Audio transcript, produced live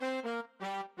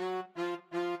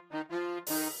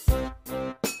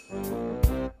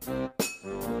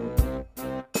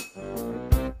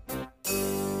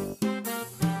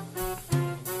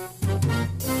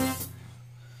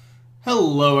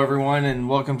Hello, everyone, and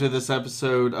welcome to this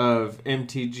episode of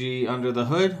MTG Under the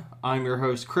Hood. I'm your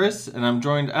host, Chris, and I'm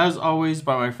joined, as always,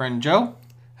 by my friend Joe.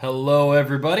 Hello,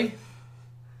 everybody.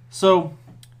 So,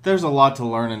 there's a lot to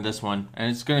learn in this one,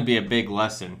 and it's going to be a big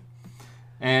lesson.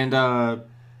 And,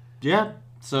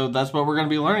 so that's what we're going to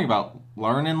be learning about.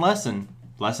 Learn and lesson.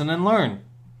 Lesson and learn.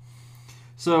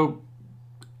 So,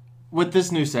 with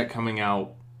this new set coming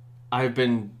out, I've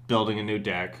been building a new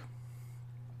deck.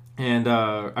 And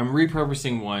I'm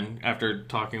repurposing one after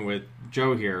talking with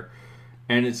Joe here.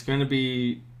 And it's going to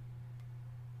be...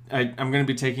 I'm going to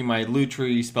be taking my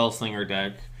Lutri Spellslinger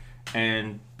deck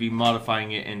and be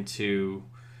modifying it into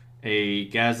a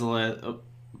Galazeth...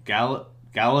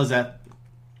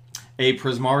 A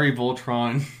Prismari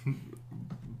Voltron...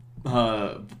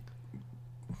 going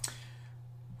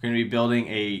to be building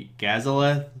a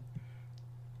Galazeth.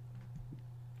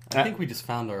 I think we just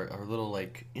found our little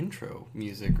intro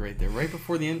music right there. Right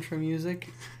before the intro music,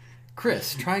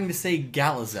 Chris trying to say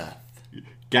Galazeth.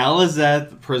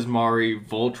 Galazeth Prismari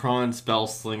Voltron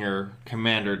Spellslinger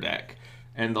Commander deck.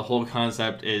 And the whole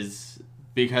concept is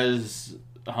because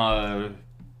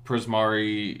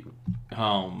Prismari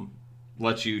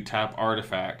lets you tap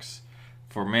artifacts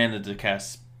for mana to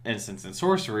cast instants and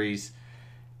sorceries,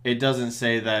 it doesn't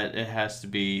say that it has to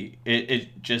be...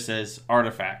 It just says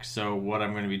artifacts. So what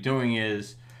I'm going to be doing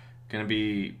is going to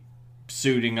be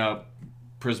suiting up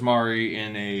Prismari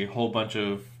in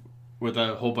with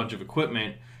a whole bunch of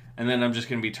equipment, and then I'm just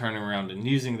going to be turning around and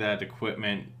using that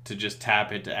equipment to just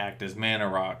tap it to act as mana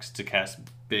rocks to cast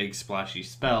big splashy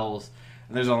spells.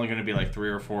 And there's only going to be 3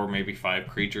 or 4, maybe 5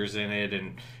 creatures in it,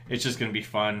 and it's just going to be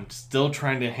fun. Still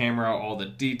trying to hammer out all the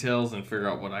details and figure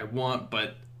out what I want,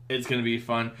 but it's going to be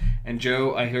fun. And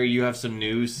Joe, I hear you have some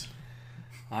news.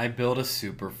 I built a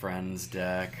Super Friends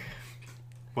deck.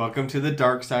 Welcome to the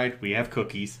dark side. We have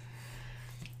cookies.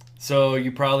 So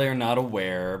you probably are not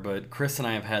aware, but Chris and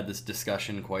I have had this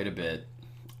discussion quite a bit.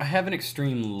 I have an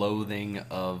extreme loathing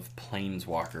of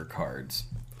Planeswalker cards.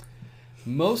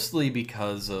 Mostly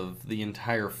because of the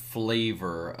entire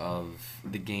flavor of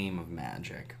the game of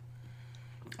Magic.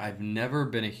 I've never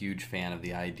been a huge fan of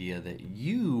the idea that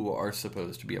you are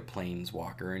supposed to be a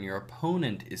Planeswalker and your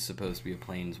opponent is supposed to be a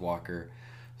Planeswalker.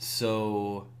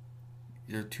 So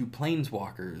there are two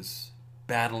Planeswalkers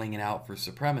battling it out for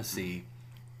supremacy,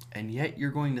 and yet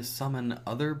you're going to summon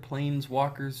other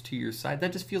Planeswalkers to your side.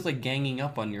 That just feels like ganging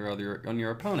up on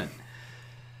your opponent.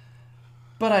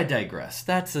 But I digress.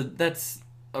 That's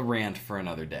a rant for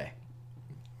another day.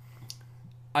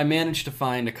 I managed to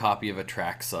find a copy of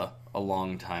Atraxa a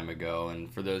long time ago, and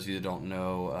for those of you that don't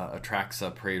know,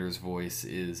 Atraxa Praetor's Voice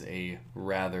is a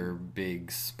rather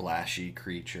big, splashy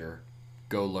creature.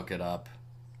 Go look it up.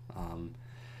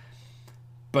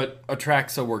 But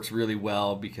Atraxa works really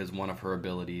well because one of her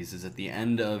abilities is at the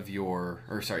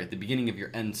beginning of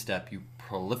your end step, you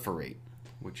proliferate,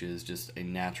 which is just a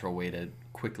natural way to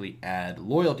quickly add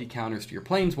loyalty counters to your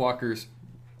Planeswalkers.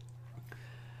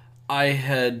 I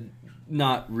had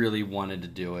not really wanted to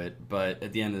do it, but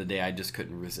at the end of the day, I just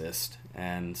couldn't resist.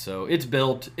 And so it's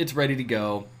built, it's ready to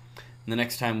go. And the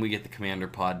next time we get the Commander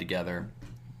Pod together,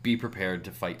 be prepared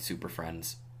to fight Super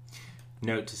Friends.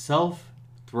 Note to self,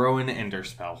 throw in Ender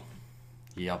Spell.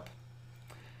 Yep.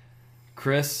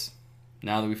 Chris,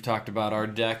 now that we've talked about our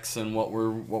decks and what we're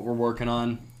working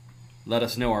on, let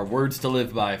us know our words to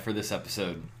live by for this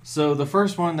episode. So the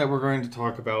first one that we're going to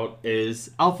talk about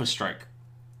is Alpha Strike.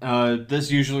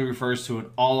 This usually refers to an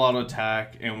all-out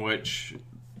attack in which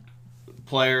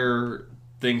player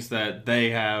thinks that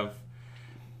they have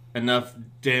enough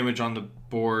damage on the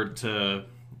board to,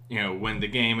 win the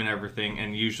game and everything,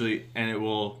 and it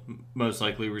will most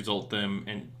likely result them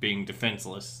in being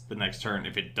defenseless the next turn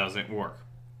if it doesn't work.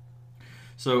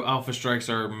 So Alpha Strikes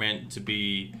are meant to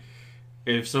be,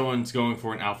 if someone's going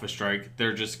for an Alpha Strike,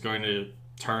 they're just going to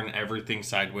turn everything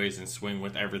sideways and swing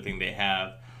with everything they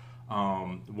have.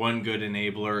 One good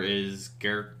enabler is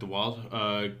Garruk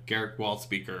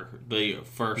Wildspeaker, the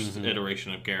first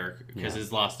iteration of Garruk, because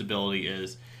his last ability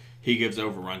is he gives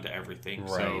overrun to everything.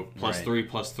 Right, so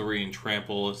 +3/+3 and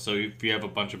trample. So if you have a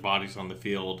bunch of bodies on the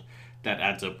field, that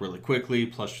adds up really quickly.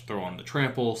 Plus you throw on the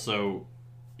trample, so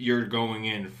you're going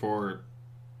in for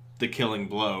the killing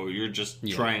blow. You're just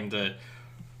trying to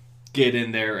get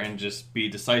in there and just be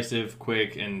decisive,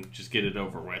 quick, and just get it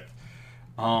over with.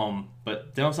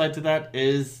 But the downside to that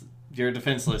is you're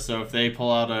defenseless. So if they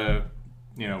pull out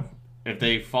if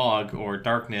they fog or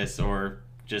darkness or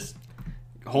just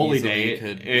holy day,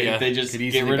 if they just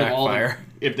get rid of all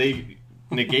if they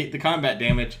negate the combat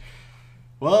damage,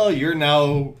 well, you're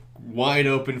now wide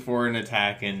open for an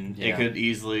attack, and it could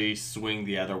easily swing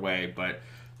the other way. But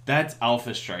That's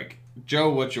Alpha Strike. Joe,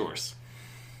 what's yours?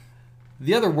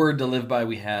 The other word to live by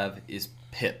we have is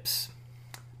pips.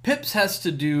 Pips has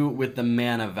to do with the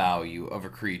mana value of a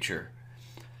creature.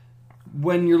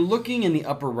 When you're looking in the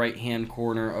upper right-hand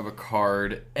corner of a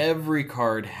card, every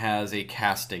card has a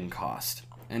casting cost.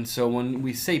 And so when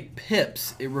we say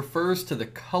pips, it refers to the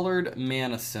colored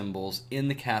mana symbols in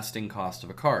the casting cost of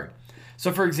a card.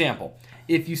 So for example,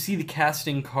 if you see the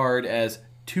casting card as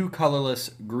 2 colorless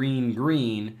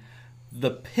green, the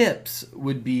pips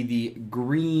would be the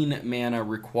green mana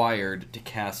required to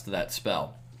cast that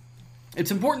spell.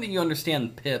 It's important that you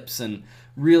understand pips and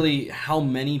really how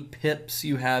many pips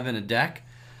you have in a deck,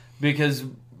 because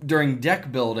during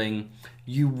deck building,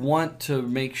 you want to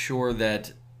make sure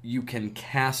that you can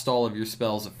cast all of your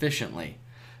spells efficiently.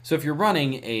 So if you're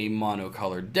running a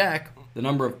monocolored deck, the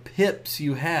number of pips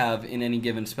you have in any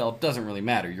given spell doesn't really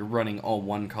matter. You're running all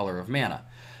one color of mana.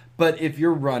 But if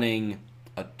you're running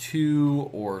a 2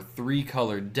 or 3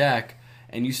 colored deck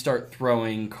and you start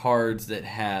throwing cards that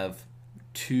have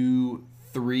 2,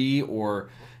 3, or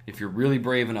if you're really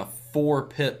brave enough, 4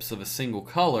 pips of a single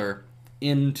color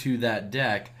into that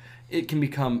deck, it can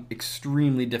become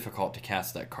extremely difficult to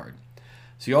cast that card.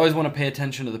 So you always want to pay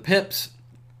attention to the pips.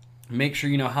 Make sure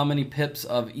you know how many pips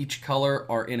of each color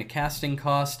are in a casting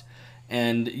cost,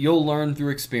 and you'll learn through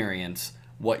experience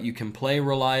what you can play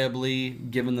reliably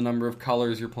given the number of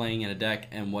colors you're playing in a deck,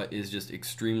 and what is just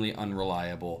extremely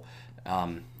unreliable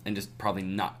and just probably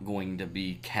not going to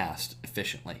be cast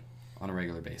efficiently on a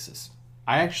regular basis.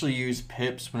 I actually use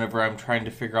pips whenever I'm trying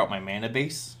to figure out my mana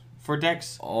base for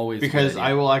decks. Always. Because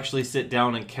I will actually sit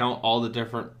down and count all the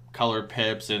different colored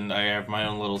pips, and I have my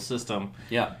own little system.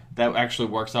 Yeah. That actually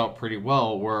works out pretty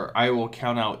well, where I will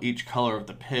count out each color of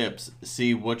the pips,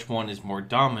 see which one is more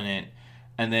dominant,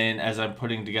 and then as I'm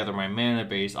putting together my mana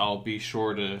base, I'll be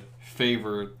sure to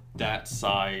favor that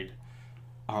side.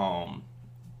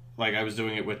 Like I was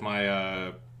doing it with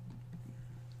my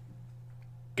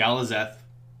Galazeth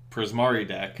Prismari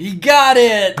deck. You got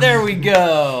it! There we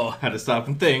go! Had to stop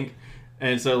and think.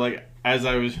 And so like as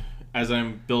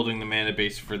I'm building the mana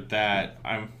base for that,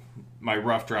 my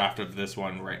rough draft of this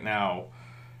one right now,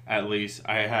 at least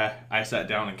I sat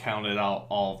down and counted out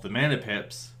all of the mana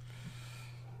pips,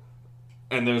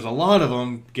 and there's a lot of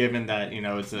them given that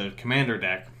it's a commander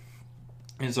deck,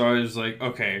 and so I was like,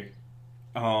 okay,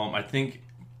 I think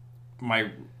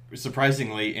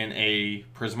surprisingly in a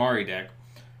Prismari deck,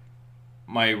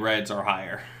 my reds are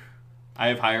higher. I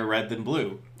have higher red than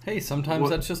blue. Hey, sometimes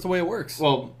that's just the way it works.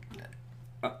 Well.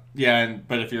 Yeah,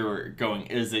 but if you're going,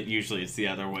 usually it's the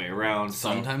other way around.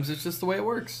 Sometimes it's just the way it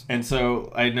works. And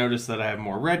so I noticed that I have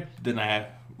more red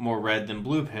than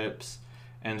blue pips,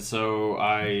 and so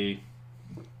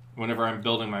whenever I'm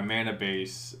building my mana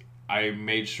base, I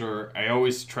made sure I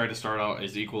always try to start out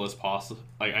as equal as possible.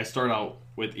 Like I start out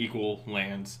with equal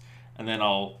lands, and then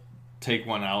I'll take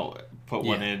one out, put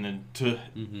one in, and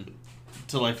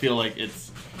till I feel like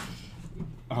it's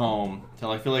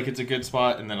a good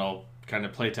spot, and then I'll kind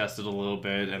of play test it a little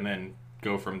bit and then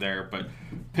go from there. But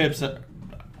pips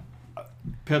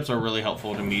are really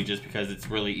helpful to me just because it's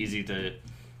really easy it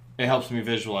helps me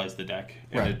visualize the deck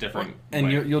in a different and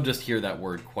way. You'll just hear that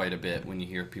word quite a bit when you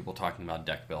hear people talking about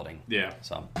deck building. Yeah.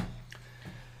 So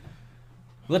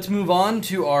let's move on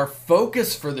to our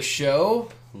focus for the show.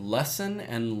 Lesson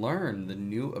and Learn, the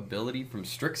new ability from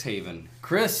Strixhaven.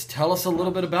 Chris, tell us a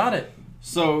little bit about it.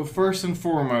 So first and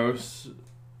foremost,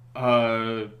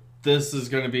 this is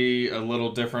going to be a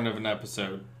little different of an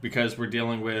episode because we're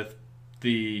dealing with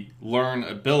the learn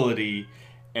ability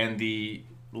and the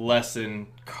lesson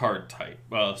card type,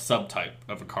 subtype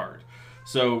of a card.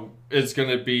 So we're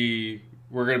going to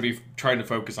be trying to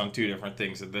focus on 2 different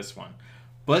things in this one.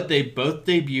 But they both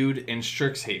debuted in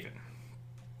Strixhaven.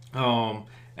 And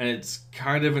it's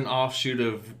kind of an offshoot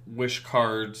of Wish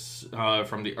cards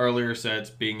from the earlier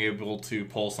sets being able to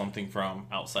pull something from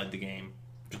outside the game.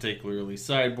 Particularly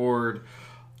sideboard,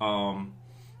 Karn,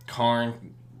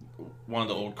 one of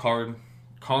the old Karn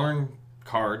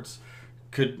cards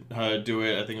could do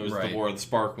it. I think it was the War of the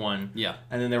Spark one. Yeah.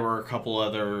 And then there were a couple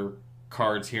other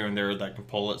cards here and there that can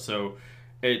pull it. So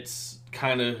it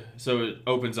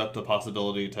opens up the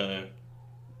possibility to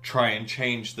try and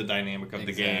change the dynamic of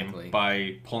the game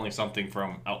by pulling something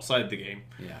from outside the game.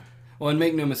 Yeah. Well, and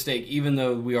make no mistake, even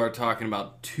though we are talking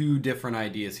about 2 different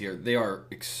ideas here, they are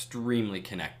extremely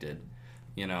connected,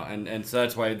 and so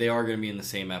that's why they are going to be in the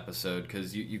same episode,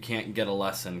 because you can't get a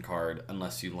lesson card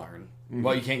unless you learn. Mm-hmm.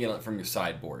 Well, you can't get it from your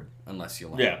sideboard unless you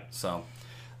learn. Yeah. So,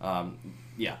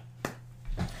 yeah.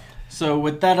 So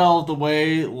with that out of the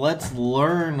way, let's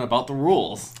learn about the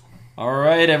rules. All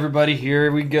right, everybody, here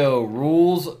we go.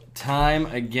 Rules time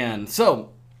again. So,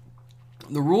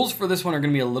 the rules for this one are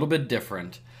going to be a little bit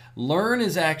different. Learn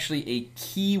is actually a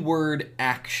keyword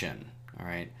action. All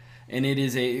right. And it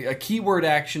is a keyword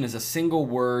action is a single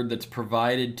word that's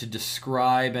provided to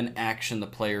describe an action the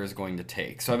player is going to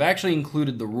take. So I've actually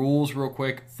included the rules real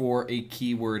quick for a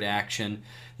keyword action.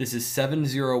 This is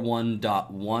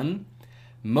 701.1.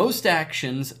 Most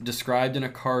actions described in a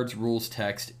card's rules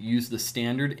text use the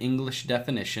standard English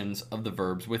definitions of the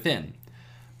verbs within.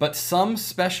 But some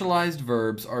specialized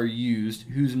verbs are used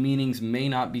whose meanings may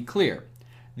not be clear.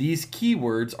 These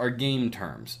keywords are game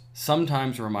terms.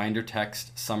 Sometimes reminder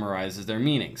text summarizes their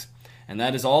meanings. And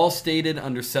that is all stated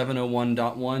under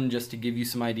 701.1 just to give you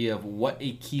some idea of what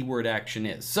a keyword action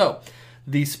is. So,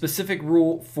 the specific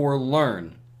rule for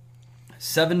learn,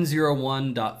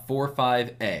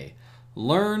 701.45a.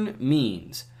 Learn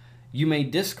means you may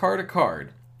discard a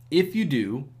card. If you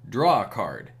do, draw a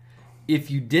card. If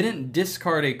you didn't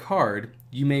discard a card,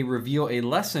 you may reveal a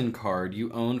lesson card you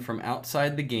own from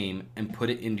outside the game and put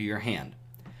it into your hand.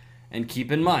 And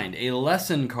keep in mind, a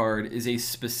lesson card is a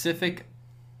specific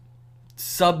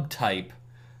subtype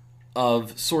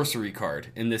of sorcery card.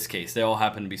 In this case, they all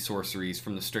happen to be sorceries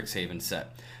from the Strixhaven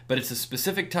set. But it's a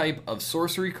specific type of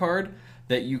sorcery card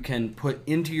that you can put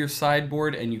into your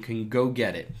sideboard and you can go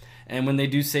get it. And when they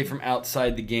do say from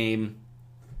outside the game,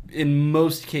 in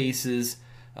most cases,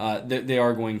 they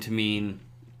are going to mean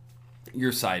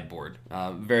your sideboard.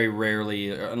 Very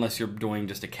rarely, unless you're doing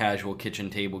just a casual kitchen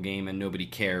table game and nobody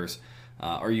cares,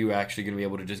 are you actually going to be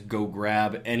able to just go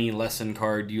grab any lesson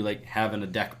card you like have in a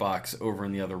deck box over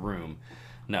in the other room.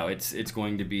 No, it's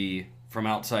going to be from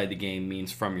outside the game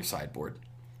means from your sideboard.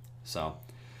 So,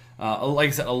 like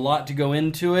I said, a lot to go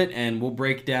into it, and we'll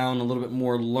break down a little bit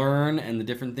more learn and the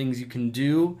different things you can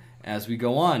do as we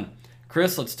go on.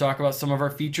 Chris, let's talk about some of our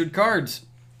featured cards.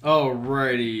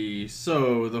 Alrighty,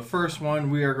 so the first one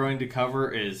we are going to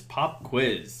cover is Pop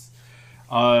Quiz.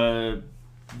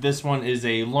 This one is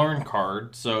a learn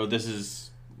card, so this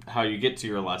is how you get to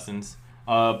your lessons.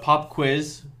 Pop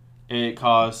Quiz, it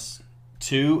costs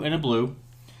 2 and a blue.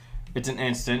 It's an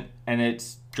instant, and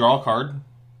it's draw a card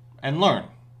and learn.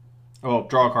 Well,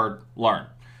 draw a card, learn.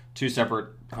 2 separate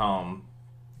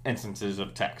instances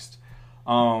of text.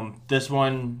 This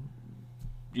one,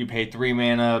 you pay 3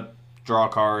 mana, draw a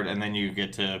card, and then you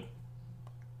get to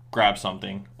grab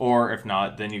something. Or if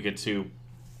not, then you get to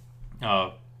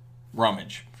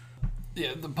rummage.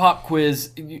 Yeah, the Pop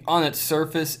Quiz, on its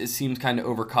surface, it seems kind of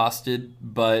overcosted,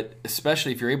 but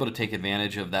especially if you're able to take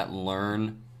advantage of that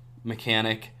learn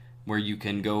mechanic where you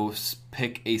can go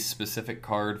pick a specific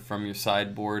card from your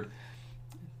sideboard,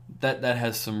 that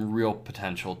has some real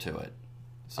potential to it.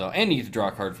 So, and you get to draw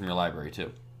a card from your library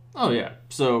too. Oh, yeah.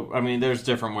 So, I mean, there's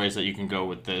different ways that you can go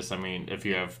with this. I mean, if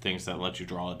you have things that let you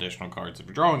draw additional cards. If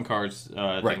you're drawing cards,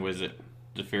 I think, was it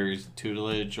the Fairy's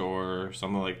Tutelage or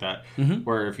something like that,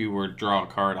 where if you were to draw a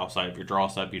card outside of your draw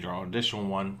step, you draw an additional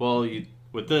one. Well,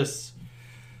 with this,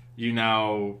 you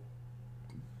now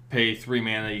pay 3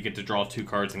 mana, you get to draw 2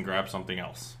 cards and grab something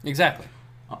else. Exactly.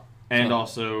 And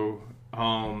also,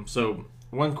 so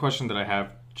one question that I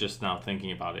have just now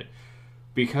thinking about it,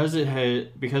 because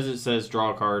it says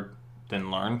draw a card,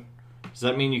 then learn, does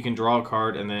that mean you can draw a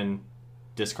card and then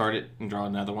discard it and draw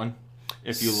another one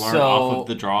if you learn off of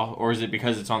the draw? Or is it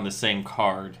because it's on the same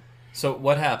card? So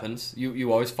what happens,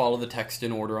 you always follow the text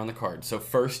in order on the card. So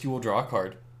first you will draw a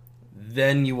card,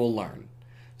 then you will learn.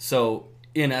 So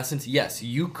in essence, yes,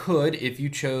 you could, if you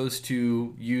chose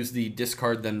to use the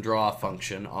discard then draw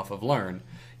function off of learn,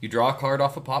 you draw a card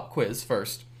off of Pop Quiz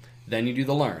first, then you do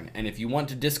the learn. And if you want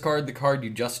to discard the card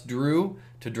you just drew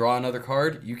to draw another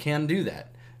card, you can do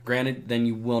that. Granted, then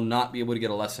you will not be able to get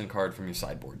a lesson card from your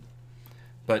sideboard.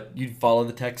 But you'd follow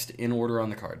the text in order on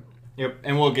the card. Yep,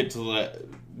 and we'll get to that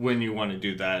when you want to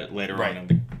do that later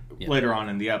later on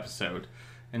in the episode.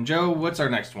 And Joe, what's our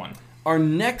next one? Our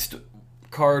next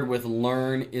card with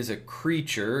learn is a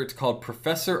creature. It's called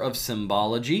Professor of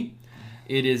Symbology.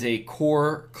 It is a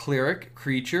core cleric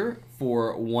creature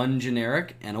for 1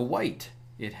 generic and a white.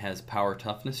 It has power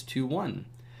toughness 2/1.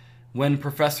 When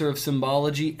Professor of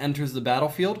Symbology enters the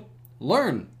battlefield,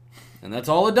 learn. And that's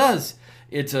all it does.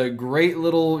 It's a great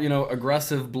little,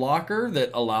 aggressive blocker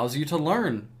that allows you to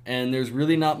learn. And there's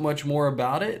really not much more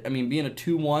about it. I mean, being a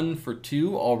 2/1 for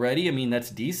 2 already, I mean, that's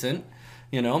decent.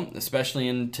 Especially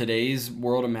in today's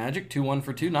world of Magic, 2/1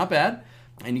 for 2, not bad.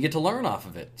 And you get to learn off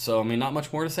of it. So, I mean, not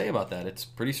much more to say about that. It's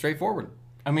pretty straightforward.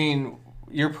 I mean,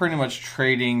 you're pretty much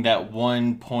trading that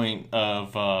 1 point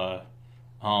of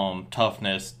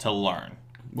toughness to learn.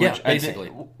 Basically.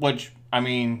 Which, I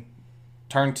mean,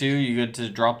 turn 2, you get to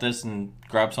drop this and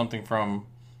grab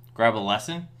a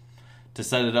lesson to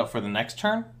set it up for the next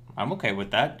turn. I'm okay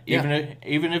with that. Yeah.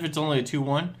 Even if it's only a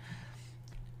 2/1,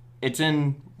 it's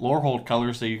in Lorehold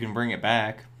color, so you can bring it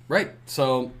back. Right.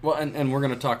 So, well, and we're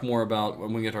going to talk more about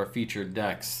when we get to our featured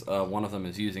decks. One of them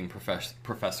is using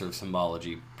Professor of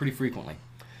Symbology pretty frequently.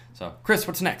 So, Chris,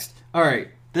 what's next? All right,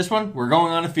 this one, we're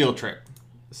going on a field trip.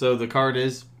 So the card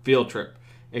is Field Trip.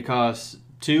 It costs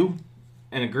 2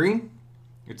 and a green.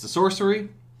 It's a sorcery,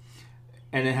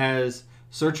 and it has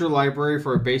search your library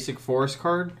for a basic forest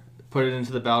card, put it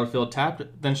into the battlefield tapped,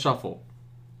 then shuffle.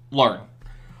 Learn.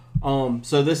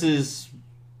 So this is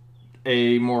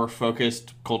a more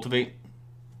focused Cultivate.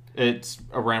 It's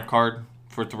a ramp card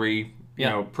for 3, you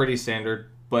know, pretty standard,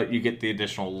 but you get the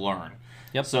additional Learn.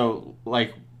 Yep. So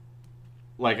like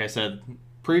I said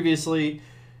previously,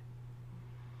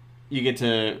 you get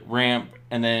to ramp,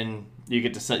 and then you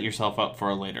get to set yourself up for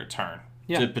a later turn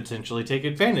to potentially take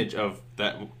advantage of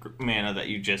that mana that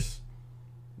you just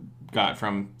got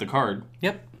from the card.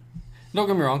 Yep. Don't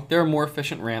get me wrong. There are more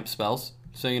efficient ramp spells.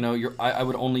 So, you know, I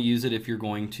would only use it if you're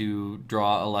going to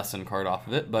draw a lesson card off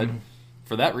of it. But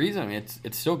for that reason, I mean,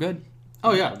 it's still good.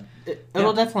 Oh, yeah.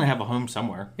 It'll definitely have a home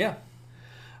somewhere. Yeah.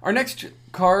 Our next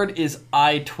card is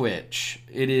Eye Twitch.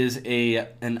 It is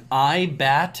an eye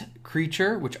bat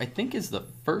creature, which I think is the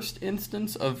first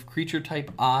instance of creature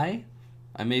type eye.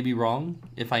 I may be wrong.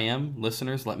 If I am,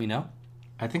 listeners, let me know.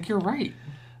 I think you're right.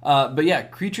 But yeah,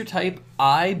 creature type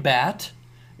eye bat.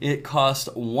 It costs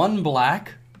 1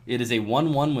 black. It is a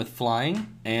 1/1 with flying,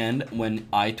 and when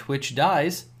Eye Twitch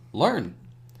dies, learn.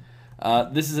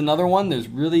 This is another one. There's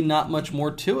really not much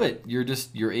more to it.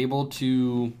 You're able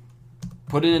to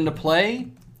put it into play.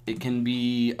 It can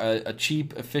be a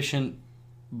cheap, efficient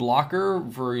blocker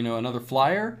for, you know, another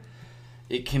flyer.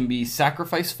 It can be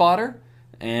sacrifice fodder,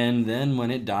 and then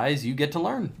when it dies, you get to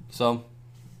learn. So,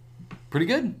 pretty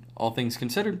good, all things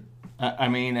considered. I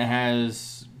mean, it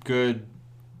has good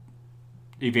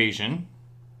evasion,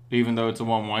 even though it's a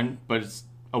 1/1, but it's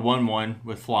a 1/1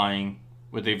 with flying,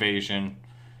 with evasion,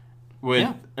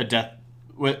 with a death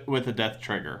with a death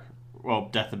trigger. Well,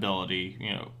 death ability, you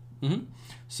know. Mm-hmm.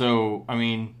 So, I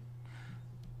mean,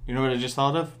 you know what I just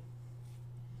thought of?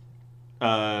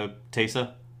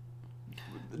 Teysa.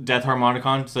 Death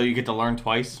Harmonicon, so you get to learn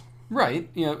twice. Right.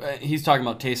 You know, he's talking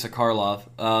about Teysa Karlov.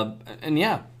 And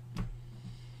yeah,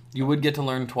 you would get to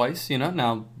learn twice, you know.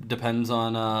 Now, depends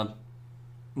on...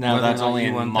 No, that's only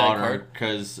in Modern,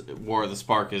 because War of the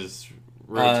Spark is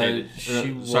rotated.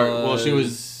 She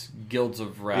was Guilds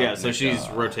of Ravnica. Yeah, so she's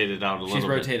rotated out a little bit. She's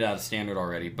rotated out of Standard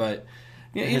already, but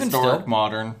yeah, even Historic, still,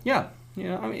 Modern. Yeah, I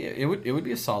mean, it would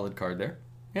be a solid card there.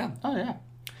 Yeah. Oh, yeah.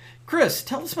 Chris,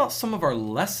 tell us about some of our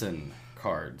lesson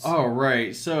cards. All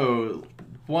right, so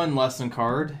one lesson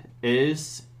card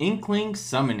is Inkling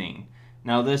Summoning.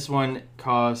 Now, this one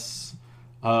costs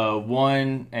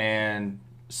 1 and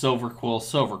Silver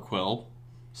Quill.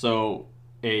 So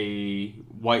a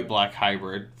white-black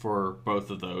hybrid for both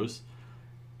of those.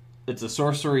 It's a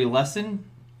sorcery lesson,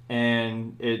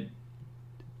 and it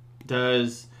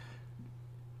does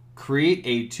create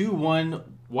a 2/1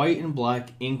 white and black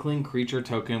Inkling creature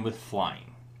token with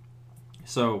flying.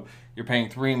 So you're paying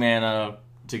 3 mana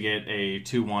to get a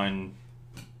 2/1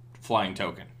 flying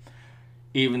token.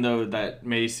 Even though that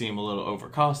may seem a little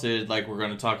overcosted, like we're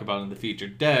going to talk about in the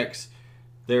featured decks,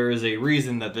 there is a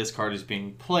reason that this card is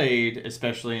being played,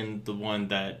 especially in the one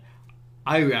that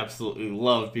I absolutely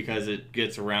love, because it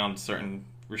gets around certain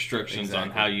restrictions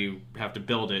on how you have to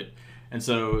build it. And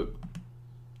so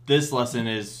this lesson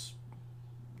is,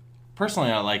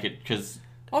 personally I like it because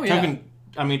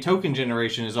token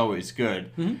generation is always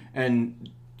good. Mm-hmm. And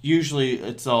usually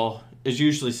it's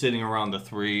usually sitting around the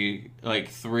 3. Like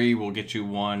 3 will get you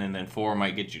 1, and then 4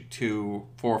 might get you 2.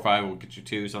 4 or 5 will get you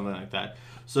 2, something like that.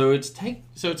 So it's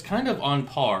kind of on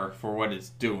par for what it's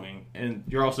doing, and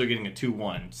you're also getting a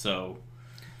 2/1. So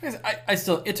I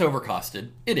still, it's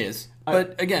overcosted. It is,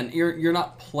 but again, you're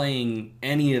not playing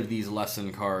any of these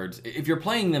lesson cards. If you're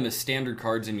playing them as standard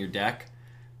cards in your deck,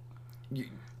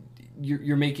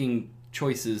 you're making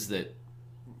choices that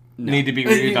need to be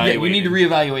reevaluated. You need to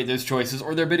reevaluate those choices,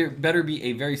 or there better be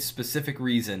a very specific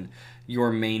reason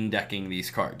you're main decking these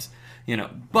cards. You know,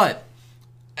 but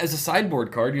as a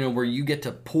sideboard card, you know, where you get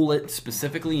to pull it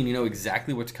specifically and you know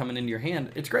exactly what's coming into your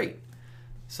hand, it's great.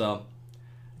 So,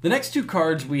 the next 2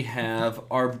 cards we have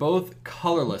are both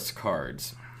colorless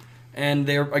cards. And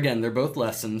they're both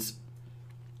lessons.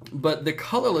 But the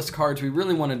colorless cards we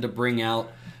really wanted to bring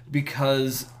out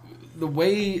because the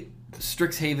way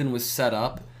Strixhaven was set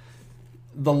up,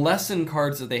 the lesson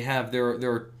cards that they have, there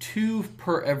are 2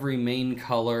 per every main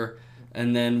color.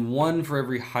 and then one for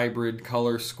every hybrid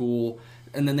color school,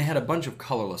 and then they had a bunch of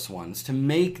colorless ones to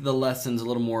make the lessons a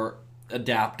little more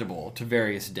adaptable to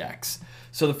various decks.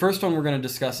 So the first one we're going to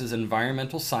discuss is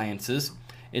Environmental Sciences.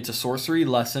 It's a sorcery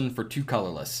lesson for 2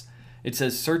 colorless. It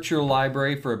says search your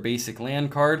library for a basic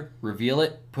land card, reveal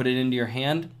it, put it into your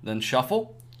hand, then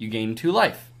shuffle. You gain 2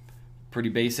 life. Pretty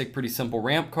basic, pretty simple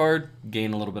ramp card,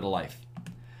 gain a little bit of life.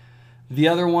 The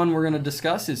other one we're going to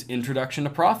discuss is Introduction to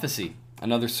Prophecy.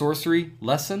 Another sorcery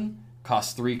lesson,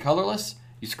 costs 3 colorless.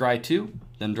 You scry 2,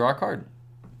 then draw a card.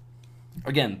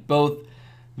 Again, both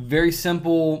very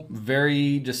simple,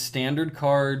 very just standard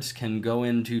cards, can go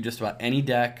into just about any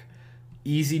deck.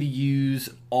 Easy to use,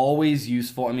 always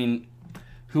useful. I mean,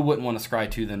 who wouldn't want to scry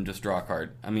 2 then just draw a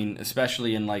card? I mean,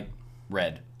 especially in like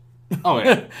red. Oh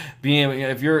yeah. Being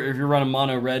able, if you're running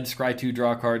mono red, scry 2,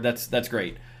 draw a card, that's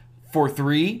great. For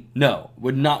 3, no,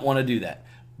 would not want to do that.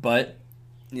 But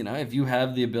you know, if you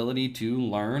have the ability to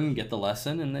learn, get the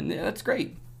lesson, and then that's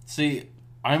great. See,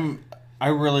 I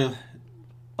really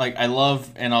like, I love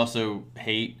and also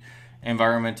hate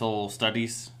environmental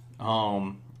studies.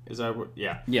 Is that what?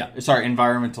 Yeah. Yeah. Sorry,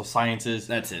 environmental sciences.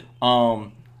 That's it.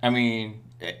 I mean,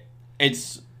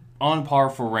 it's on par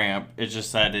for ramp. It's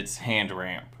just that it's hand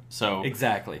ramp. So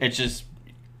Exactly. it's just,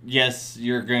 yes,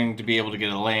 you're going to be able to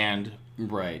get a land,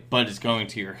 Right. but it's going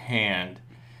to your hand,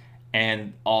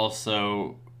 and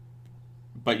also,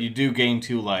 but you do gain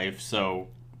 2 life. So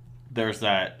there's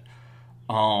that.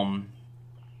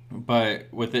 But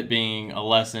with it being a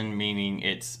lesson, meaning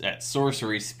it's at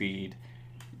sorcery speed,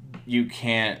 you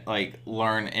can't like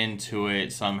learn into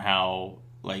it somehow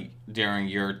like during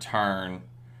your turn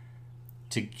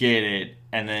to get it,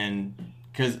 and then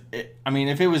because I mean,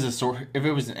 if it was if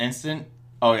it was an instant,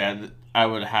 oh yeah, I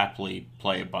would happily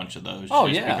play a bunch of those. Oh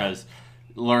just yeah, because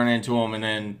learn into them, and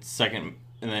then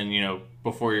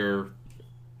before you're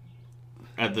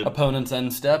at the opponent's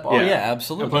end step. Oh yeah,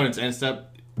 absolutely. Opponent's end step.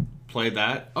 Play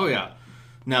that. Oh yeah.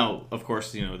 Now, of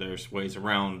course, there's ways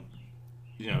around,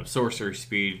 sorcery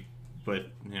speed, but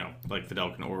like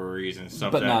Fidelkin orreries and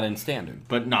stuff. But not in standard.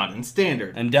 But not in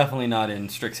standard. And definitely not in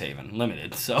Strixhaven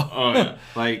limited. So. Oh yeah.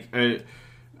 Like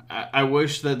I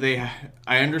wish that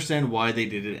I understand why they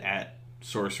did it at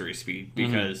sorcery speed,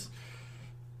 because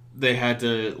they had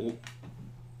to.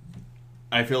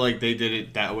 I feel like they did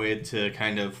it that way to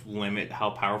kind of limit how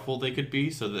powerful they could be,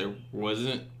 so there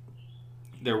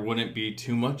wouldn't be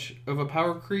too much of a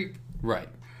power creep. Right.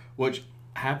 Which,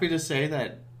 happy to say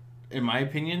that, in my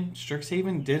opinion,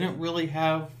 Strixhaven didn't really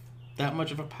have that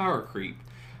much of a power creep.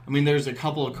 I mean, there's a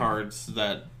couple of cards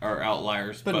that are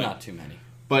outliers, but not too many.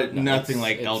 But no, nothing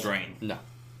like Eldraine. No.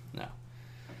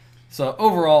 So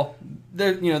overall,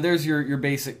 there's your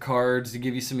basic cards to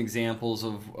give you some examples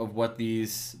of what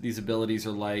these abilities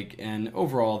are like, and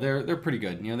overall they're pretty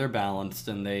good. They're balanced,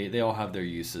 and they all have their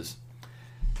uses.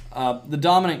 The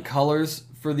dominant colors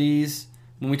for these,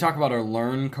 when we talk about our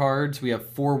learn cards, we have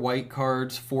 4 white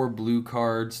cards, 4 blue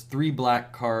cards, 3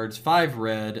 black cards, 5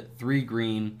 red, 3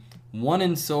 green, 1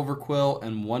 in Silverquill,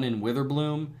 and 1 in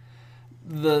Witherbloom.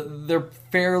 They're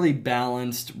fairly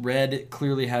balanced. Red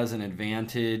clearly has an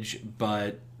advantage,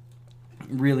 but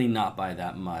really not by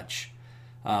that much.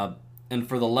 And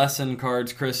for the lesson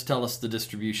cards, Chris, tell us the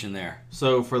distribution there.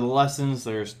 So for the lessons,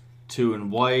 there's 2 in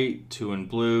white, 2 in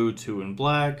blue, 2 in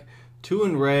black, 2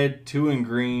 in red, 2 in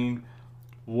green,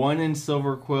 1 in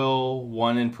Silverquill,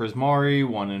 1 in Prismari,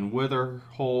 1 in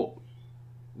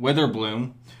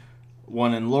Witherbloom,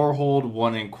 1 in Lorehold,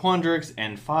 1 in Quandrix,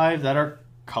 and 5 that are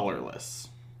colorless.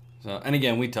 So, and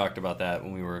again, we talked about that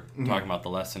when we were talking about the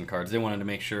lesson cards. They wanted to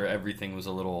make sure everything was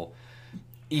a little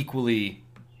equally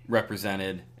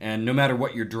represented, and no matter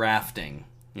what you're drafting,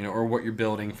 or what you're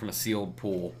building from a sealed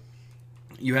pool,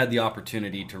 you had the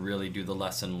opportunity to really do the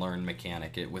lesson learn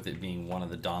mechanic, with it being one of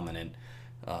the dominant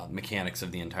mechanics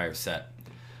of the entire set.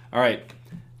 All right,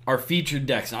 our featured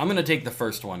decks. Now, I'm going to take the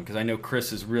first one because I know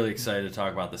Chris is really excited to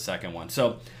talk about the second one.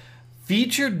 So,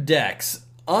 featured decks,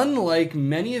 unlike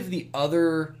many of the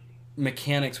other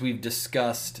mechanics we've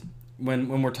discussed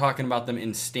when we're talking about them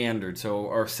in standard, so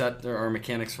our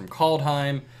mechanics from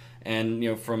Kaldheim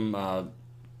and from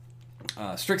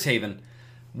Strixhaven,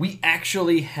 we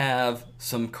actually have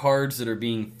some cards that are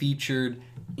being featured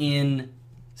in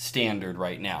standard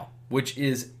right now, which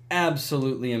is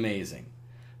absolutely amazing.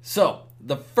 So,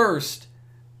 the first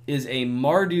is a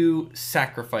Mardu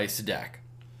Sacrifice deck.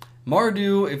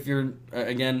 Mardu, if you're,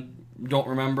 again, don't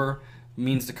remember,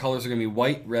 means the colors are going to be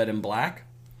white, red, and black.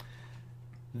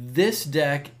 This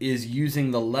deck is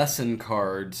using the lesson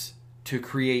cards to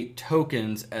create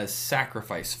tokens as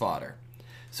sacrifice fodder.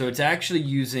 So it's actually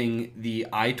using the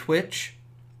Eye Twitch,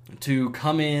 to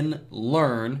come in,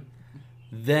 learn,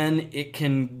 then it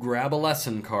can grab a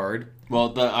lesson card. Well,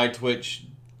 the iTwitch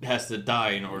has to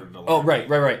die in order to learn. Oh,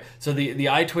 right. So the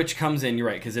iTwitch comes in, you're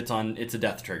right, because it's a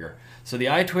death trigger. So the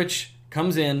iTwitch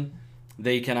comes in,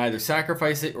 they can either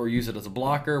sacrifice it or use it as a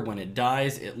blocker. When it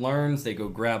dies, it learns, they go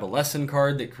grab a lesson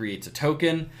card that creates a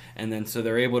token, and then so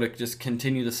they're able to just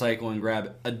continue the cycle and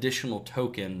grab additional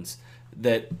tokens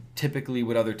that typically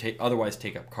would otherwise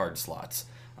take up card slots.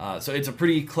 So it's a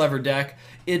pretty clever deck.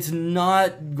 It's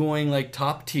not going like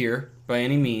top tier by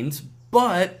any means,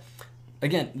 but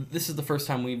again, this is the first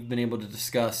time we've been able to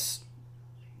discuss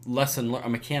a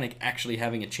mechanic actually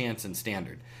having a chance in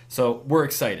Standard. So we're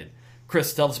excited.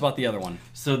 Chris, tell us about the other one.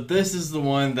 So this is the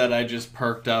one that I just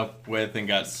perked up with and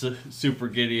got super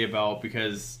giddy about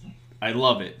because I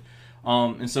love it.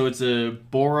 And so it's a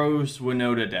Boros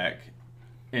Winota deck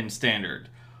in Standard.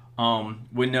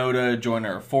 Winota,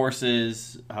 Joiner of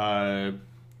Forces. Let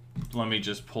me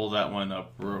just pull that one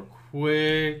up real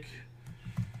quick.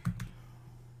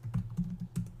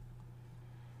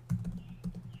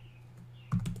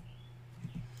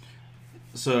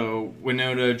 So,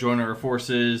 Winota, Joiner of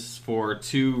Forces for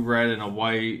 2 red and a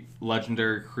white,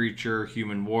 legendary creature,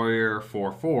 human warrior,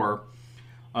 4/4.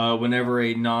 Whenever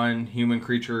a non-human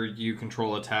creature you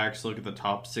control attacks, look at the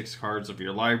top 6 cards of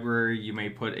your library. You may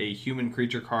put a human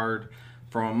creature card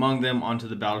from among them onto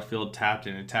the battlefield tapped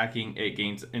and attacking. It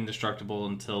gains indestructible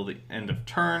until the end of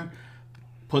turn.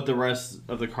 Put the rest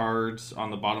of the cards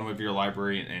on the bottom of your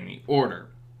library in any order.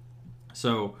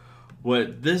 So,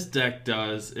 what this deck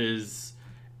does is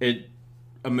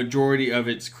a majority of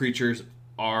its creatures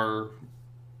are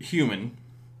human,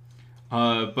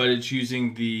 but it's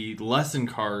using the lesson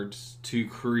cards to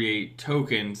create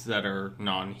tokens that are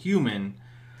non-human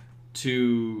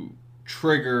to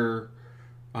trigger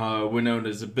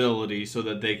Winona's ability so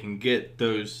that they can get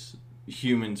those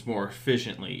humans more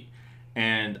efficiently.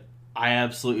 And I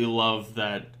absolutely love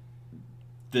that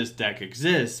this deck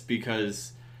exists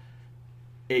because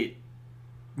it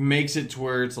makes it to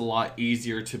where it's a lot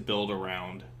easier to build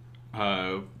around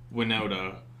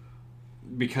Winota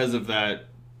because of that.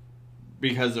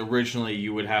 Because originally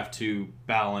you would have to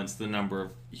balance the number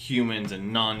of humans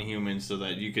and non-humans so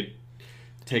that you could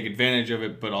take advantage of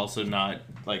it, but also not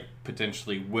like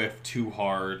potentially whiff too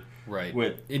hard. Right.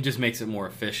 It just makes it more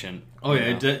efficient. Oh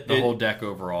yeah, the whole deck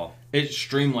overall. It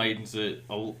streamlines it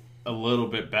a little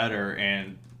bit better,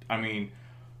 and I mean,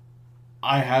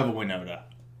 I have a Winota.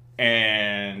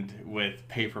 And with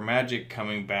Paper Magic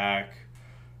coming back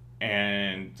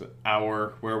and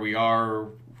where we are,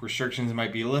 restrictions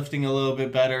might be lifting a little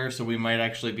bit better, so we might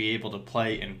actually be able to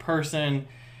play in person.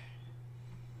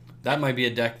 That might be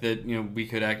a deck that we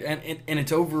could act, and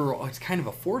it's overall it's kind of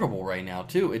affordable right now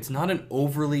too. It's not an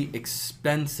overly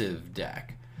expensive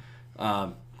deck.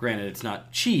 Granted, it's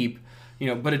not cheap,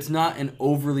 but it's not an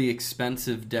overly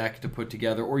expensive deck to put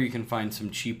together, or you can find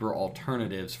some cheaper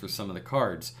alternatives for some of the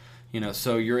cards.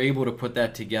 So you're able to put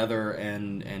that together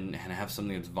and have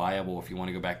something that's viable if you want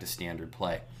to go back to Standard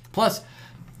play. Plus,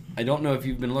 I don't know if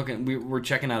you've been looking, we're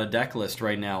checking out a deck list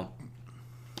right now.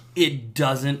 It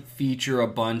doesn't feature a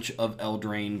bunch of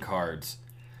Eldraine cards.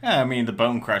 Yeah, I mean the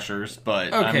Bone Crushers,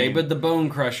 but okay, but the Bone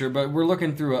Crusher. But we're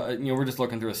looking through we're just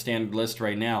looking through a Standard list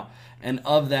right now, and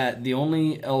of that, the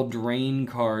only Eldraine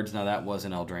cards. Now that was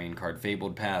an Eldraine card,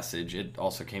 Fabled Passage. It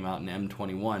also came out in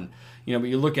M21. But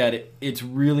you look at it, it's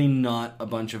really not a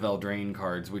bunch of Eldraine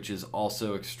cards, which is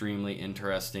also extremely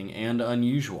interesting and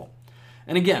unusual.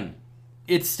 And again,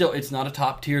 it's not a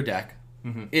top tier deck.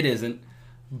 Mm-hmm. It isn't,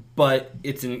 but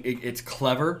it's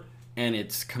clever and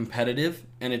it's competitive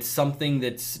and it's something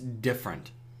that's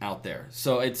different out there.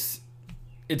 So it's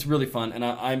really fun, and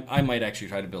I might actually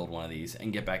try to build one of these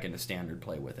and get back into Standard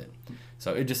play with it.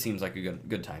 So it just seems like a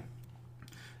good time.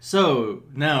 So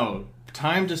now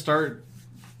time to start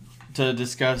to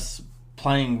discuss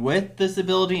playing with this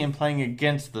ability and playing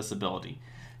against this ability.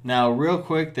 Now, real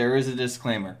quick, there is a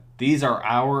disclaimer. These are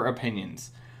our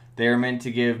opinions. They are meant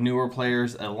to give newer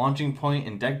players a launching point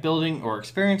in deck building or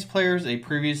experienced players a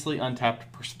previously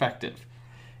untapped perspective.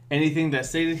 Anything that's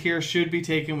stated here should be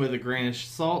taken with a grain of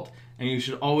salt, and you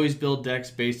should always build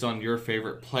decks based on your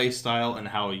favorite play style and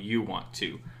how you want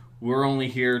to. We're only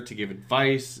here to give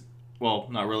advice. Well,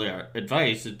 not really our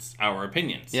advice, it's our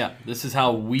opinions. Yeah, this is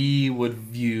how we would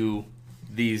view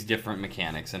these different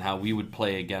mechanics and how we would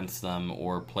play against them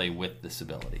or play with this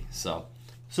ability. So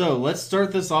let's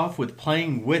start this off with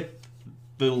playing with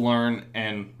the learn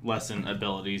and lesson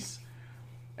abilities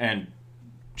and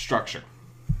structure.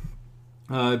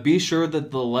 Be sure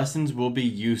that the lessons will be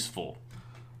useful.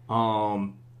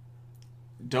 Don't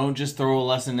just throw a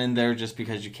lesson in there just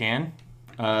because you can.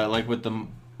 Like with the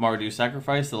Mardu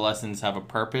Sacrifice, the lessons have a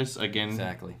purpose, again,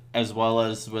 Exactly. as well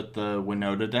as with the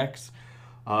Winota decks.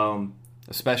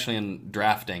 Especially in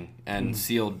drafting and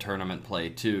sealed tournament play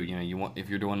too. You know, you want, if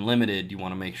you're doing limited, you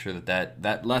want to make sure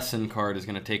that lesson card is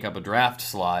going to take up a draft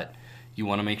slot. You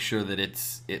want to make sure that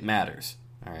it matters.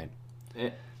 All right.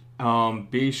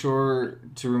 Be sure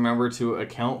to remember to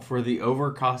account for the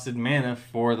overcosted mana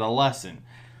for the lesson,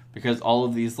 because all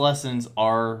of these lessons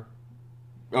are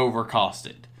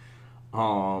overcosted.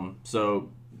 So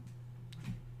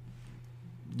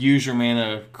use your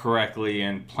mana correctly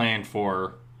and plan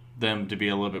for them to be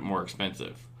a little bit more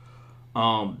expensive.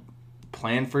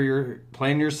 Plan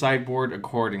your sideboard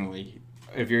accordingly.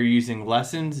 If you're using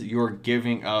lessons, you're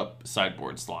giving up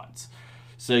sideboard slots.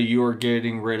 So you're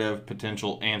getting rid of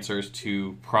potential answers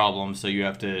to problems, so you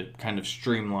have to kind of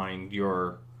streamline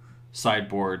your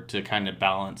sideboard to kind of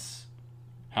balance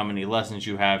how many lessons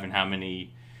you have and how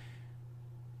many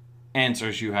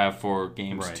answers you have for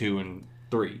games 2 and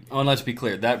 3. Oh, and let's be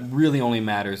clear, that really only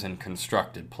matters in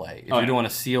constructed play. If you're doing a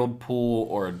sealed pool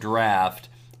or a draft,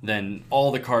 then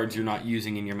all the cards you're not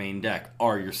using in your main deck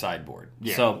are your sideboard.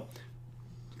 Yeah. So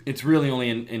it's really only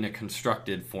in a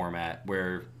constructed format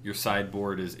where your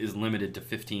sideboard is limited to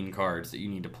 15 cards that you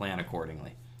need to plan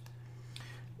accordingly.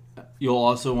 You'll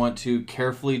also want to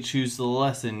carefully choose the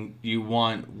lesson you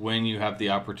want when you have the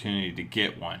opportunity to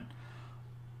get one.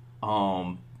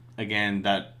 Again,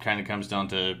 that kind of comes down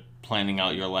to planning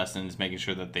out your lessons, making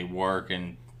sure that they work,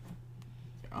 and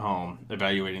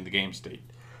evaluating the game state.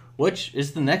 Which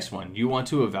is the next one. You want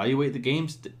to evaluate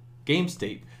the game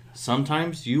state.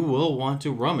 Sometimes you will want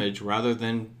to rummage rather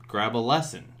than grab a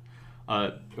lesson.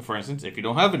 For instance, if you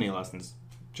don't have any lessons,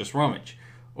 just rummage.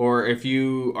 Or if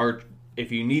you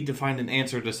need to find an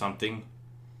answer to something,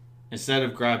 instead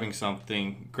of grabbing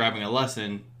a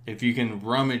lesson, if you can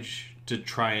rummage to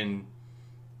try and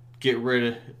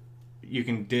you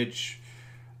can ditch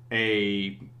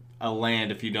a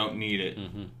land if you don't need it.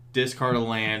 Mm-hmm. Discard a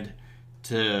land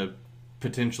to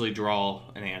potentially draw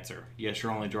an answer. Yes,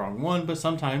 you're only drawing one, but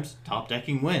sometimes top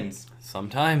decking wins.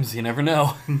 Sometimes, you never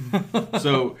know.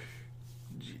 So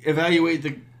evaluate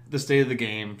the state of the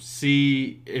game.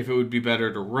 See if it would be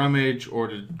better to rummage or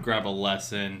to grab a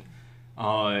lesson.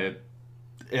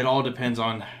 It all depends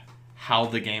on how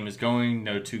the game is going.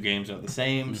 No two games are the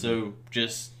same, mm-hmm. So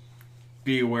just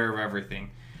be aware of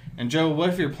everything. And Joe, what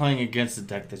if you're playing against a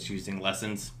deck that's using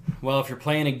lessons? Well, if you're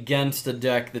playing against a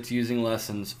deck that's using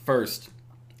lessons, first,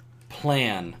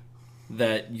 plan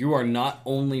that you are not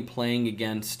only playing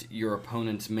against your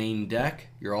opponent's main deck,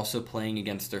 you're also playing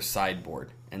against their sideboard.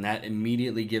 And that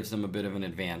immediately gives them a bit of an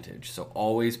advantage. So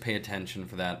always pay attention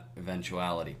for that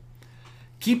eventuality.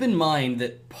 Keep in mind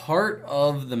that part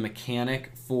of the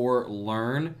mechanic for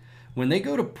Learn, when they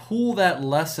go to pull that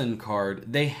lesson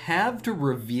card, they have to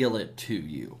reveal it to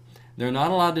you. They're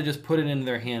not allowed to just put it into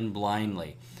their hand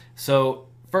blindly. So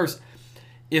first,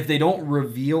 if they don't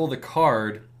reveal the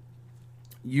card,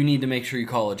 you need to make sure you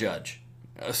call a judge,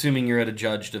 assuming you're at a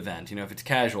judged event. You know, if it's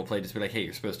casual play, just be like, hey,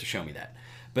 you're supposed to show me that.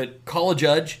 But call a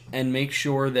judge and make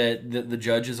sure that the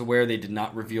judge is aware they did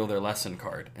not reveal their lesson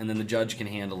card, and then the judge can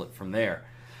handle it from there.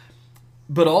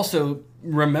 But also,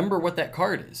 remember what that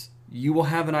card is. You will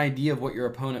have an idea of what your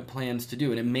opponent plans to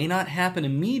do, and it may not happen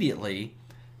immediately,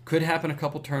 could happen a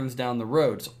couple turns down the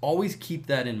road, so always keep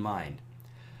that in mind.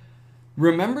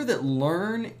 Remember that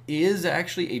Learn is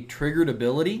actually a triggered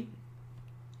ability,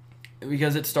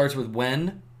 because it starts with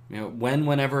when,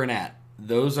 whenever, and at.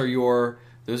 Those are your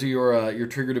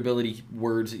triggered ability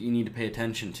words that you need to pay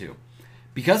attention to.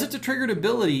 Because it's a triggered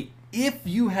ability, if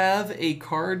you have a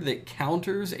card that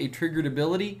counters a triggered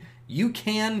ability, you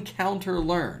can counter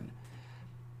Learn.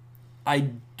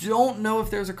 I don't know if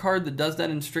there's a card that does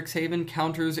that in Strixhaven,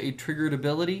 counters a triggered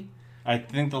ability. I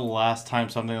think the last time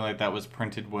something like that was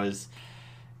printed was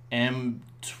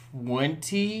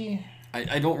M20?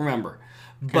 I don't remember.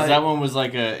 Because that one was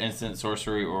like an instant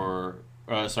sorcery it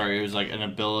was like an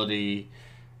ability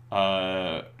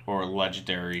or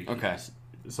legendary. Okay.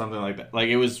 Something like that. Like,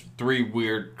 it was 3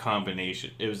 weird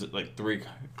combinations. It was like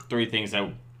three things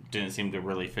that didn't seem to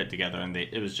really fit together, and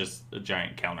it was just a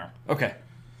giant counter. Okay.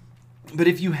 But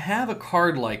if you have a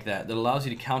card like that allows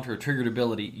you to counter a triggered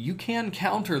ability, you can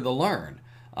counter the Learn.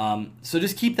 So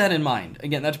just keep that in mind.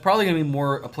 Again, that's probably going to be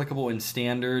more applicable in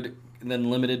standard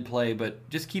than limited play, but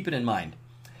just keep it in mind.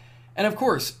 And of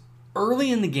course,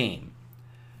 early in the game,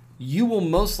 you will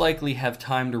most likely have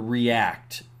time to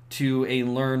react to a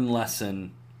Learn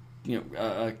lesson,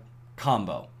 a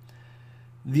combo.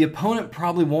 The opponent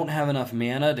probably won't have enough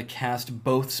mana to cast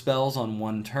both spells on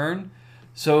one turn,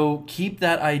 so keep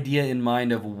that idea in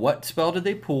mind of what spell did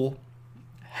they pull,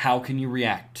 how can you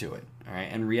react to it? All right,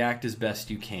 and react as best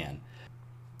you can.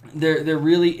 There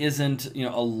really isn't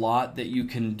a lot that you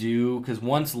can do, because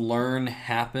once learn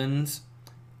happens,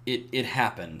 it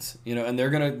happens. And they're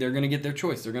gonna get their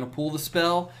choice. They're gonna pull the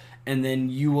spell, and then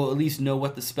you will at least know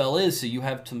what the spell is, so you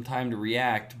have some time to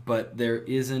react. But there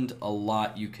isn't a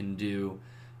lot you can do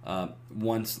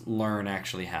once learn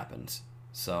actually happens.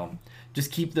 So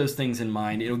just keep those things in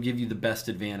mind. It'll give you the best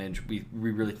advantage we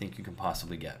really think you can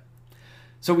possibly get.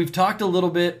 So we've talked a little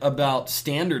bit about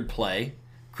standard play.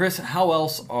 Chris, how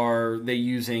else are they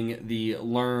using the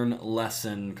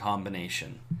learn-lesson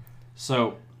combination?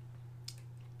 So,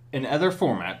 in other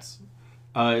formats,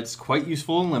 it's quite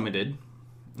useful and limited,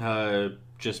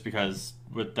 just because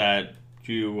with that,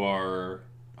 you are,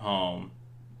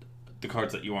 the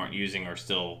cards that you aren't using are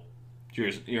still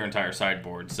your entire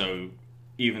sideboard, so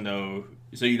you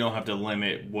don't have to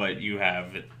limit what you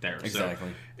have there. Exactly.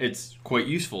 So it's quite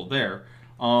useful there.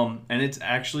 And it's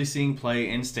actually seeing play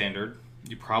in Standard.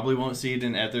 You probably won't see it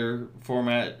in other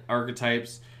format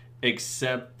archetypes,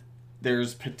 except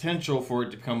there's potential for it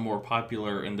to become more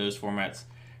popular in those formats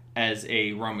as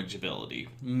a rummage ability.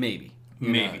 Maybe.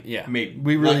 Yeah. Maybe.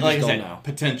 We really like just I don't said, know.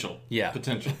 Potential. Yeah.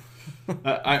 Potential.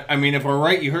 I mean, if we're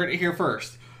right, you heard it here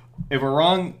first. If we're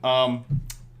wrong,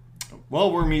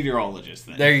 well, we're meteorologists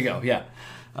then. There you go, yeah.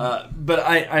 But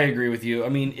I agree with you. I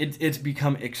mean, it's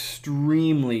become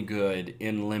extremely good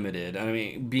in Limited. I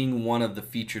mean, being one of the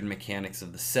featured mechanics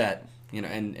of the set,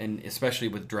 and especially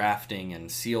with drafting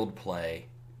and sealed play,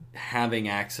 having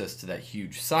access to that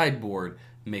huge sideboard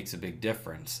makes a big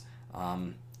difference.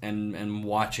 And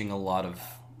watching a lot of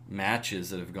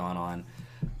matches that have gone on,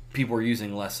 people are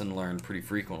using lesson learned pretty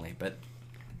frequently. But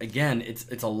again,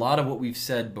 it's a lot of what we've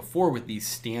said before with these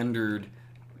standard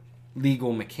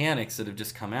legal mechanics that have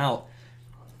just come out.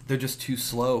 They're just too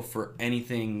slow for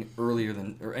anything earlier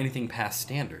than, or anything past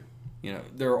standard.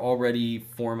 They're already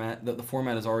the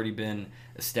format has already been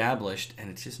established, and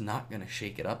it's just not going to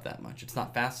shake it up that much. It's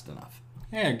not fast enough.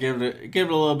 Yeah, give it a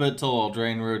little bit till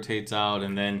Eldraine rotates out,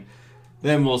 and then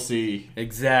we'll see.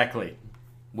 Exactly.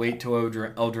 Wait till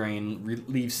Eldraine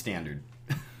leaves standard.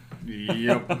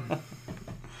 Yep.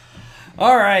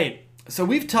 All right. So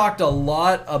we've talked a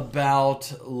lot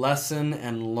about lesson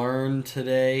and learn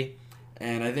today,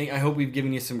 and I hope we've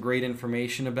given you some great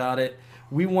information about it.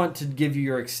 We want to give you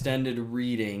your extended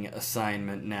reading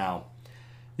assignment now.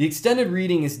 The extended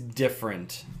reading is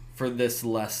different for this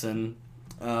lesson,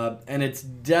 and it's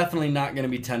definitely not going to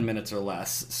be 10 minutes or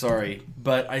less. Sorry,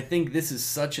 but I think this is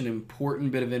such an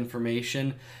important bit of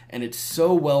information, and it's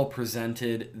so well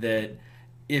presented that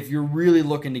if you're really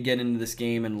looking to get into this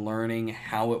game and learning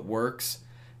how it works,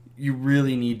 you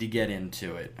really need to get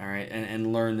into it, all right,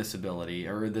 and learn this ability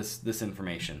or this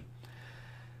information.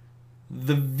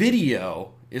 The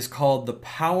video is called The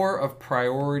Power of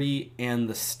Priority and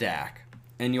the Stack,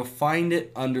 and you'll find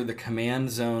it under the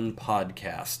Command Zone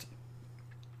podcast.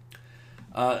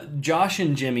 Josh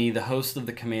and Jimmy, the host of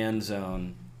the Command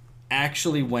Zone,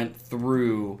 actually went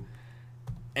through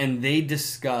and they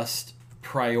discussed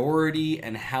priority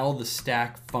and how the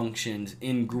stack functions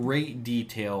in great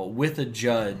detail with a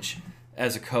judge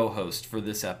as a co-host for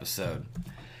this episode.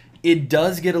 It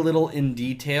does get a little in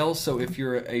detail, so if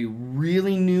you're a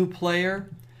really new player,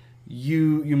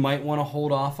 you might want to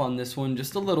hold off on this one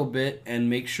just a little bit and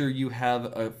make sure you have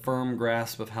a firm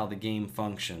grasp of how the game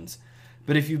functions.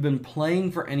 But if you've been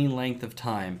playing for any length of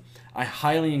time, I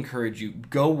highly encourage you,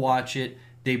 go watch it.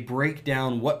 They break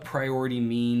down what priority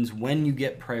means, when you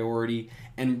get priority,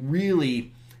 and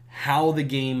really how the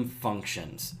game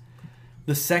functions.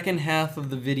 The second half of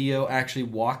the video actually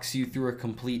walks you through a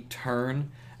complete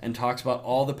turn and talks about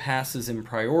all the passes in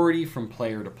priority from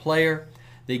player to player.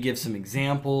 They give some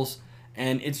examples,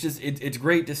 and it's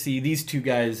great to see these two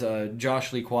guys,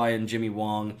 Josh Lee Kwai and Jimmy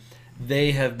Wong.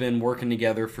 They have been working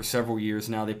together for several years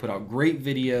now. They put out great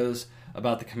videos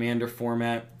about the Commander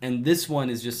format, and this one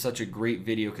is just such a great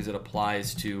video because it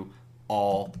applies to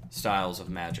all styles of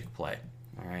Magic play.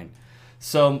 All right,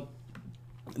 so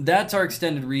that's our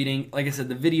extended reading. Like I said,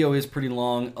 the video is pretty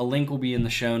long. A link will be in the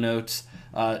show notes.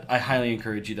 I highly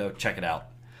encourage you, though, check it out.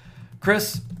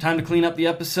 Chris, time to clean up the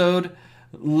episode.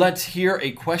 Let's hear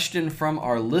a question from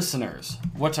our listeners.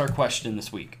 What's our question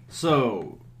this week?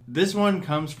 So, this one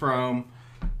comes from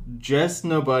Just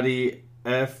Nobody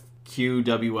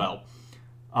FQWL.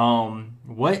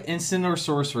 What instant or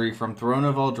sorcery from Throne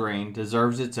of Eldraine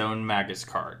deserves its own Magus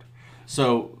card?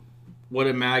 So, what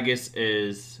a Magus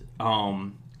is,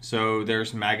 so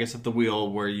there's Magus of the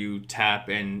Wheel where you tap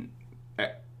and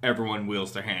everyone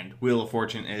wheels their hand. Wheel of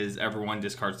Fortune is everyone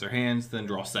discards their hands, then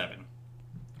draw 7.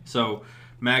 So,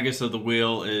 Magus of the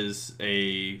Wheel is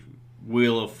a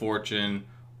Wheel of Fortune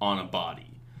on a body.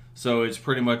 So it's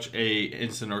pretty much a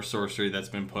instant or sorcery that's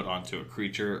been put onto a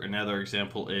creature. Another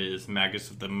example is Magus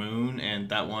of the Moon, and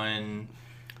that one...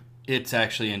 It's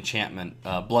actually enchantment.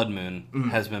 Blood Moon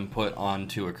has been put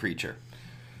onto a creature.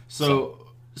 So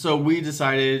we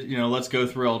decided, let's go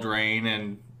through Eldraine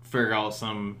and figure out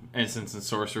some instants and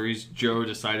sorceries. Joe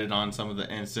decided on some of the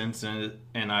instants,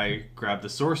 and I grabbed the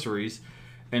sorceries.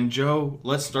 And Joe,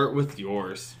 let's start with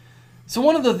yours. So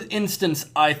one of the instants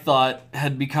I thought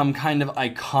had become kind of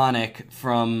iconic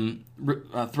from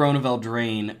Throne of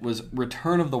Eldraine was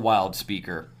Return of the Wild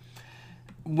Speaker.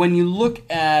 When you look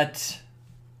at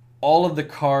all of the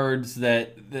cards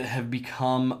that have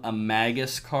become a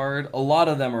Magus card, a lot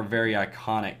of them are very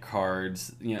iconic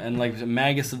cards. And like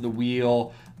Magus of the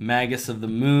Wheel, Magus of the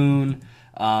Moon,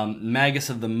 Magus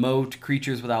of the Moat,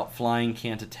 creatures without flying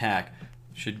can't attack.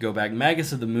 Should go back.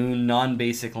 Magus of the Moon,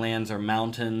 non-basic lands or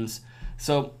mountains.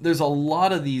 So there's a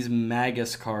lot of these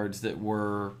Magus cards that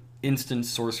were instant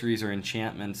sorceries or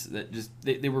enchantments that just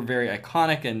they were very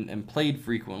iconic and played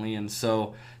frequently, and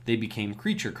so they became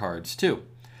creature cards too.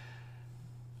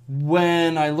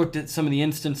 When I looked at some of the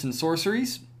instants and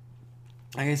sorceries,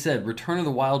 like I said, Return of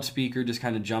the Wild Speaker just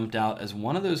kind of jumped out as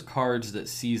one of those cards that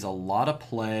sees a lot of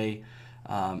play.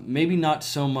 Maybe not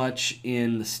so much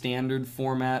in the standard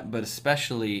format, but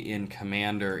especially in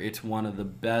Commander. It's one of the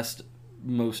best,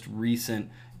 most recent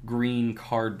green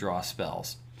card draw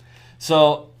spells.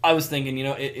 So I was thinking,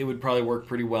 it would probably work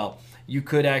pretty well. You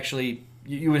could actually,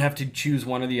 you would have to choose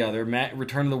one or the other.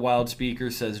 Return of the Wild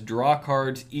Speaker says draw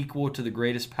cards equal to the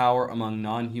greatest power among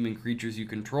non-human creatures you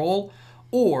control,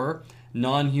 or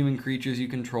non-human creatures you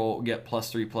control get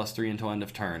 +3/+3 until end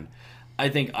of turn. I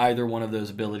think either one of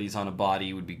those abilities on a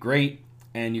body would be great,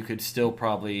 and you could still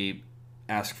probably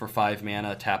ask for 5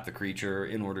 mana, tap the creature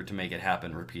in order to make it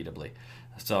happen repeatably.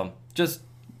 So,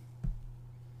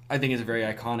 I think it's a very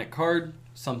iconic card.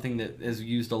 Something that is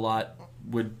used a lot,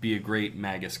 would be a great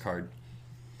Magus card.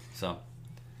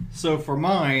 So for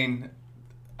mine,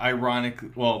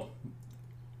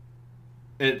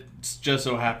 it's just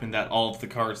so happened that all of the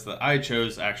cards that I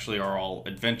chose actually are all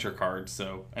adventure cards,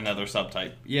 so another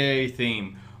subtype. Yay,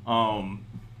 theme.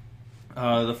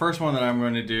 The first one that I'm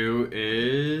going to do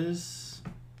is...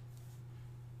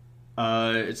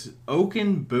 it's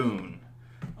Oaken Boon.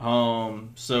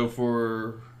 So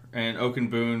for an Oaken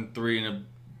Boon, 3 and a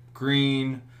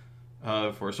green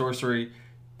for a sorcery,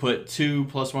 put 2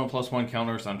 +1/+1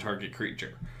 counters on target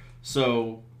creature.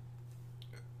 So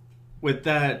with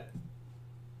that,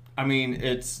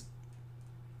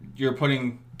 you're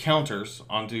putting counters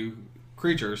onto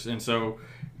creatures, and so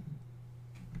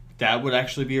that would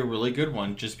actually be a really good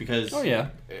one, just because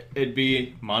it'd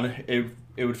be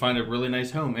it would find a really nice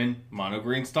home in mono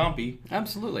green Stompy.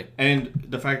 Absolutely. And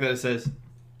the fact that it says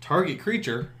target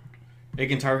creature, it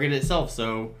can target itself,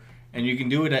 and you can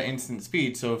do it at instant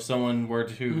speed, so if someone were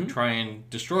to try and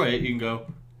destroy it, you can go,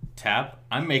 tap,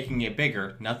 I'm making it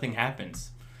bigger, nothing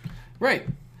happens. Right.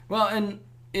 Well, and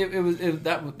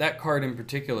that card in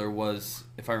particular was,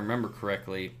 if I remember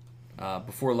correctly,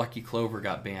 before Lucky Clover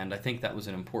got banned, I think that was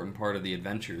an important part of the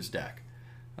Adventures deck.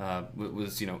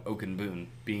 Was Oaken Boon,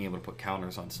 being able to put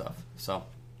counters on stuff. So,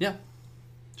 yeah.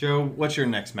 Joe, what's your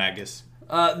next Magus?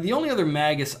 The only other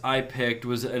Magus I picked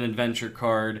was an adventure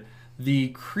card. The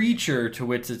creature to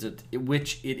which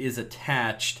it is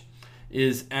attached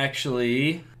is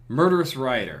actually Murderous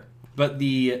Rider. But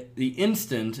the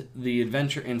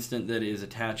adventure instant that is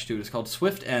attached to it is called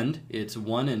Swift End. It's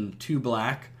 1 and 2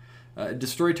 black.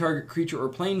 Destroy target creature or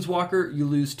planeswalker, you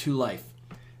lose 2 life.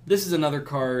 This is another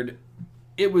card.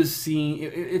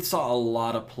 It saw a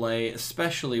lot of play,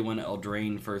 especially when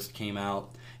Eldraine first came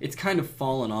out. It's kind of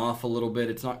fallen off a little bit.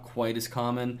 It's not quite as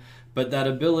common. But that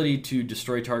ability to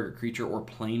destroy target creature or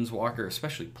planeswalker,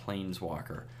 especially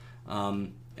planeswalker,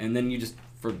 and then you just,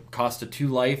 for cost of 2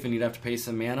 life, and you'd have to pay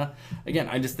some mana. Again,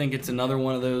 I just think it's another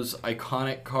one of those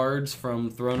iconic cards from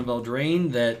Throne of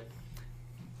Eldraine that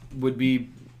would be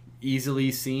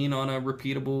easily seen on a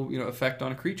repeatable effect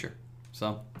on a creature.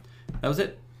 So that was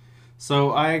it.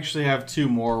 So I actually have 2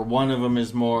 more. One of them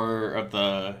is more of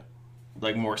the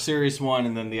more serious one,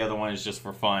 and then the other one is just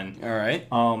for fun. All right.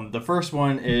 The first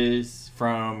one is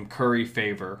from Curry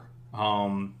Favor.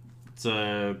 It's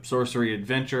a sorcery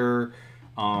adventure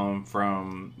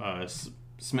from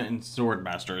Smitten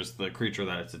Swordmaster is the creature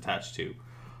that it's attached to.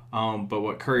 But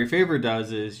what Curry Favor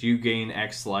does is you gain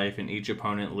X life and each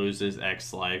opponent loses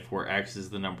X life, where X is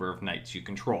the number of knights you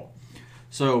control.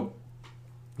 So,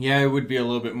 yeah, it would be a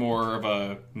little bit more of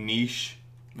a niche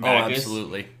Magus. Oh,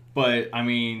 absolutely. But,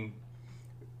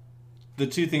 the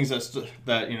two things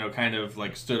that kind of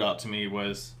like stood out to me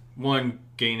was one,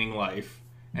 gaining life,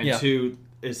 and Yeah. two,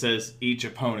 it says each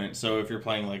opponent. So if you're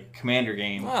playing like a commander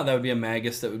game, Oh, that would be a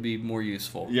Magus that would be more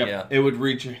useful. yep, Yeah. it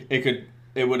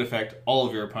would affect all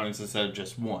of your opponents instead of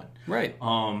just one. Right.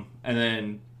 And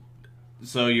then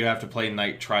so you have to play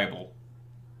Knight Tribal.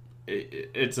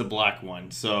 It's a black one,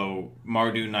 so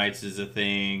Mardu Knights is a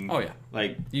thing. Oh, yeah.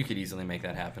 Like, You could easily make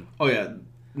that happen. oh yeah,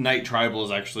 Knight Tribal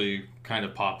is actually kind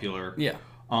of popular. Yeah.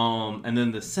 And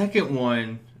then the second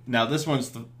one, now this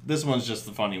one's just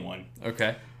the funny one,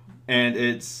 Okay. and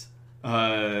it's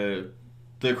the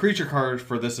creature card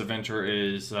for this adventure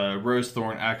is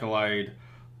Rosethorn Acolyte,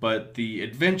 but the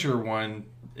adventure one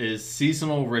is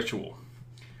Seasonal Ritual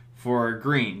for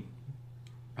green.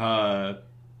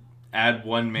 Add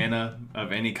 1 mana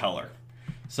of any color.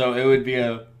 So it would be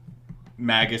a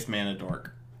Magus Mana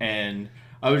Dork. And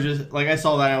I was just, like, I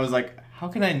saw that and I was like, how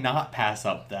can I not pass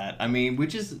up that? I mean,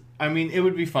 it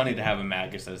would be funny to have a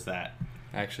Magus as that.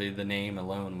 Actually, the name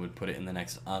alone would put it in the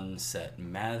next unset.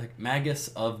 Magus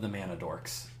of the Mana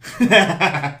Dorks.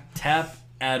 Tap,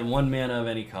 add 1 mana of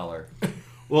any color.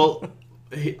 Well,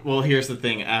 here's the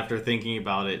thing. After thinking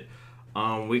about it,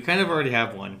 we kind of already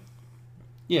have one.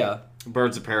 Yeah,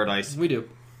 Birds of Paradise. we do.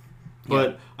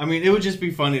 But, I mean, it would just be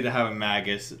funny to have a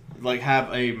Magus. Like,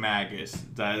 have a Magus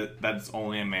that's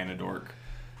only a Mana Dork.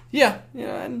 Yeah,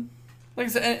 and like I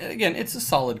said, again, it's a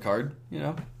solid card.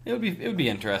 It would be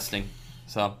interesting.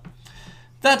 So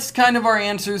that's kind of our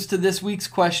answers to this week's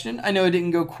question. I know it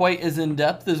didn't go quite as in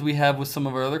depth as we have with some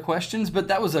of our other questions, but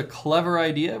that was a clever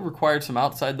idea. It required some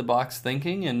outside the box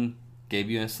thinking and gave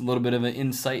you a little bit of an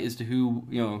insight as to who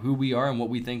we are and what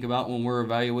we think about when we're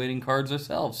evaluating cards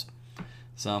ourselves.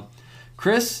 So,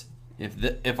 Chris,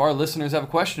 if our listeners have a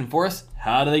question for us,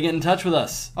 how do they get in touch with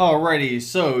us? Alrighty,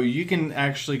 so you can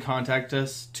actually contact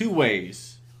us 2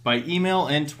 ways, by email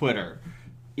and Twitter.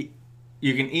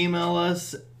 You can email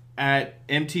us at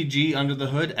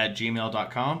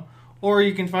mtgunderthehood@gmail.com, or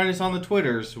you can find us on the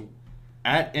Twitters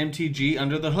at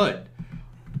mtgunderthehood.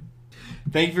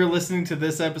 Thank you for listening to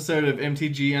this episode of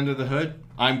MTG Under the Hood.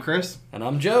 I'm Chris. And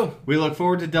I'm Joe. We look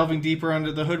forward to delving deeper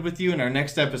under the hood with you in our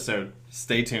next episode.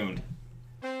 Stay tuned.